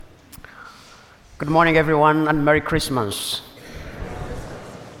Good morning, everyone, and Merry Christmas.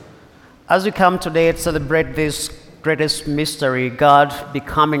 As we come today to celebrate this greatest mystery, God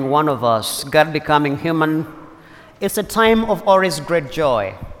becoming one of us, God becoming human, it's a time of always great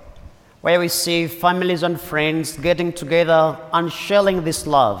joy, where we see families and friends getting together and sharing this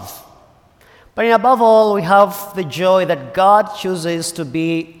love. But above all, we have the joy that God chooses to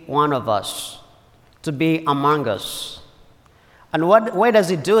be one of us, to be among us. And why does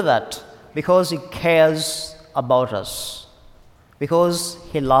He do that? Because He cares about us, because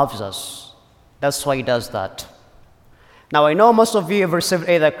He loves us. That's why He does that. Now, I know most of you have received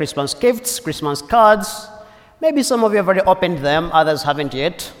either Christmas gifts, Christmas cards. Maybe some of you have already opened them, others haven't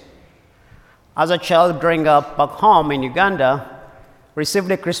yet. As a child growing up back home in Uganda, received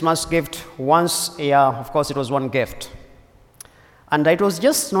a Christmas gift once a year. Of course, it was one gift. And it was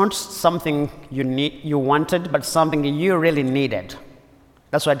just not something you wanted, but something you really needed.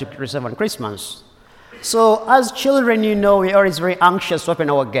 That's what you receive on Christmas. So as children, we're always very anxious to open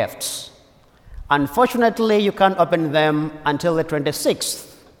our gifts. Unfortunately, you can't open them until the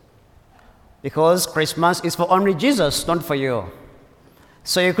 26th, because Christmas is for only Jesus, not for you.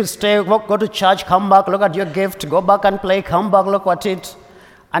 So you could stay, go to church, come back, look at your gift, go back and play, come back, look at it,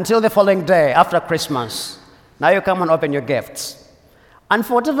 until the following day after Christmas. Now you come and open your gifts. And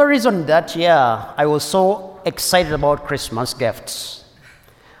for whatever reason that year, I was so excited about Christmas gifts.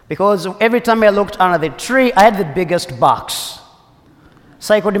 Because every time I looked under the tree, I had the biggest box.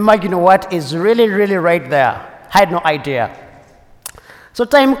 So I could imagine what is really, really right there. I had no idea. So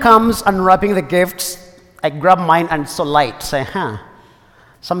time comes, unwrapping the gifts. I grab mine and it's so light. Say,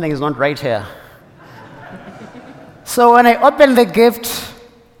 something is not right here. So when I opened the gift,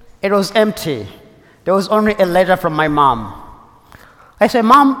 it was empty. There was only a letter from my mom. I said,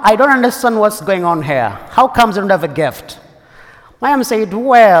 Mom, I don't understand what's going on here. How comes I don't have a gift? My mom said,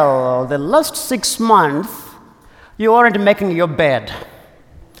 well, the last 6 months, you weren't making your bed.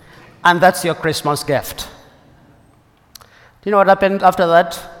 And that's your Christmas gift. Do you know what happened after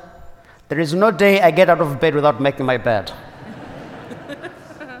that? There is no day I get out of bed without making my bed.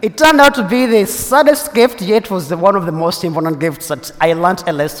 It turned out to be the saddest gift, yet was one of the most important gifts that I learned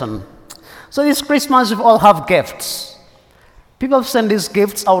a lesson. So this Christmas, we all have gifts. People send these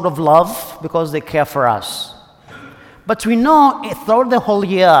gifts out of love because they care for us. But we know throughout the whole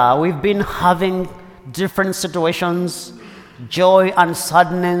year, we've been having different situations, joy and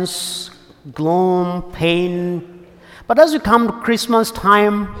sadness, gloom, pain. But as we come to Christmas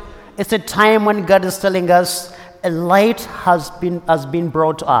time, it's a time when God is telling us a light has been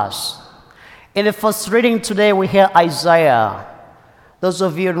brought to us. In the first reading today, we hear Isaiah. Those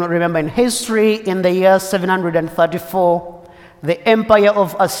of you who remember in history, in the year 734, the empire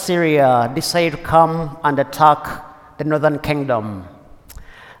of Assyria decided to come and attack the northern kingdom.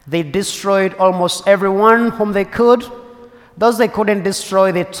 They destroyed almost everyone whom they could. Those they couldn't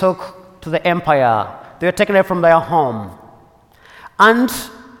destroy, they took to the empire. They were taken away from their home. And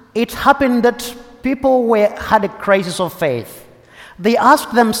it happened that people had a crisis of faith. They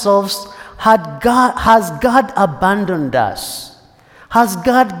asked themselves, has God abandoned us? Has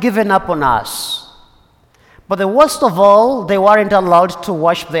God given up on us? But the worst of all, they weren't allowed to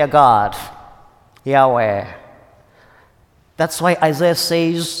worship their God, Yahweh. That's why Isaiah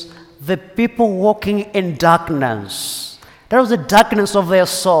says, the people walking in darkness. There was the darkness of their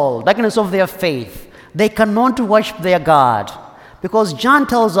soul, darkness of their faith. They cannot worship their God, because John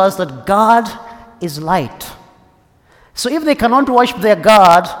tells us that God is light. So if they cannot worship their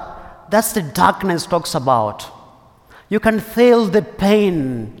God, that's the darkness talks about. You can feel the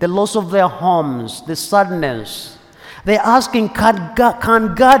pain, the loss of their homes, the sadness. They're asking,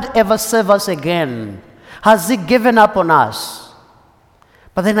 can God ever save us again? Has He given up on us?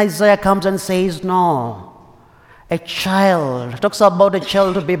 But then Isaiah comes and says, no. A child, talks about a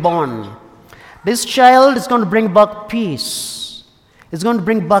child to be born. This child is going to bring back peace. It's going to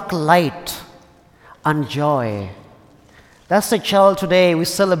bring back light and joy. That's the child today we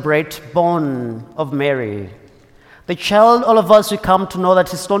celebrate, born of Mary. The child, all of us, we come to know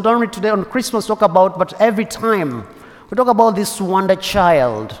that it's not only today on Christmas talk about, but every time we talk about this wonder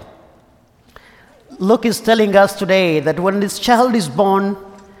child. Luke is telling us today that when this child is born,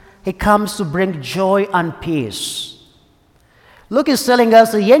 he comes to bring joy and peace. Luke is telling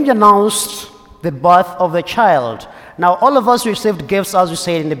us the angel announced the birth of the child. Now, all of us received gifts, as we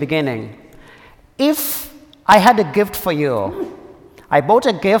said in the beginning. If I had a gift for you, I bought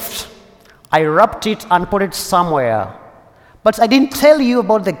a gift, I wrapped it and put it somewhere, but I didn't tell you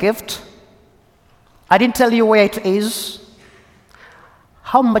about the gift, I didn't tell you where it is,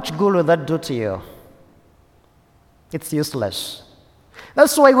 how much good will that do to you? It's useless.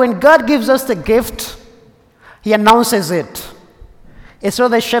 That's why when God gives us the gift, He announces it. It's so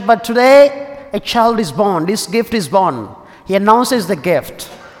the shepherd, today a child is born, this gift is born. He announces the gift.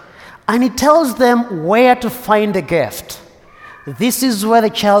 And He tells them where to find the gift. This is where the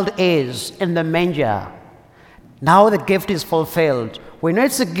child is, in the manger. Now the gift is fulfilled. We know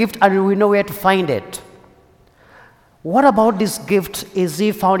it's a gift and we know where to find it. What about this gift is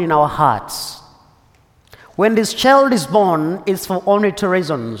He found in our hearts? When this child is born, it's for only two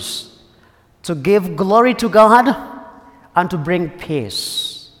reasons: to give glory to God and to bring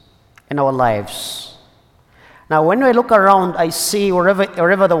peace in our lives. Now, when I look around, I see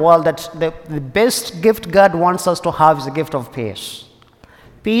wherever the world that the best gift God wants us to have is the gift of peace.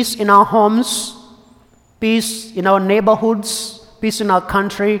 Peace in our homes, peace in our neighborhoods, peace in our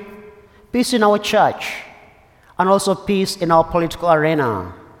country, peace in our church, and also peace in our political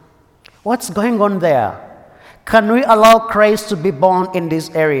arena. What's going on there? Can we allow Christ to be born in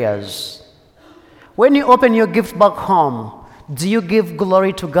these areas? When you open your gift back home, do you give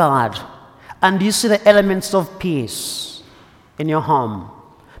glory to God? And do you see the elements of peace in your home?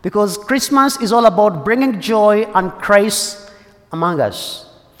 Because Christmas is all about bringing joy and Christ among us.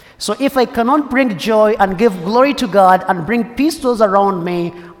 So if I cannot bring joy and give glory to God and bring peace to those around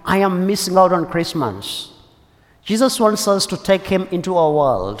me, I am missing out on Christmas. Jesus wants us to take Him into our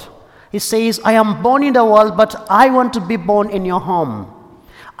world. He says, I am born in the world, but I want to be born in your home.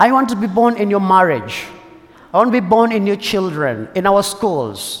 I want to be born in your marriage. I want to be born in your children, in our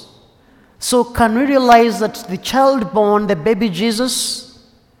schools. So can we realize that the child born, the baby Jesus,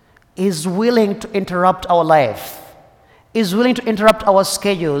 is willing to interrupt our life, is willing to interrupt our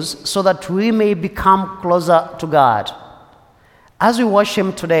schedules so that we may become closer to God. As we worship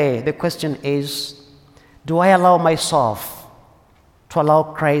Him today, the question is, do I allow myself to allow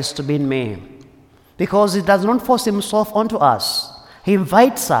Christ to be in me? Because He does not force Himself onto us. He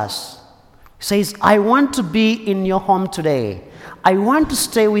invites us. He says, I want to be in your home today. I want to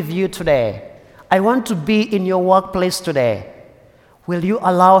stay with you today. I want to be in your workplace today. Will you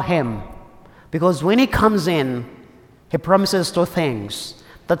allow Him? Because when He comes in, He promises two things: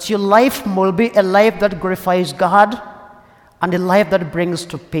 that your life will be a life that glorifies God and a life that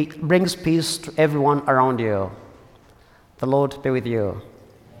brings peace to everyone around you. The Lord be with you.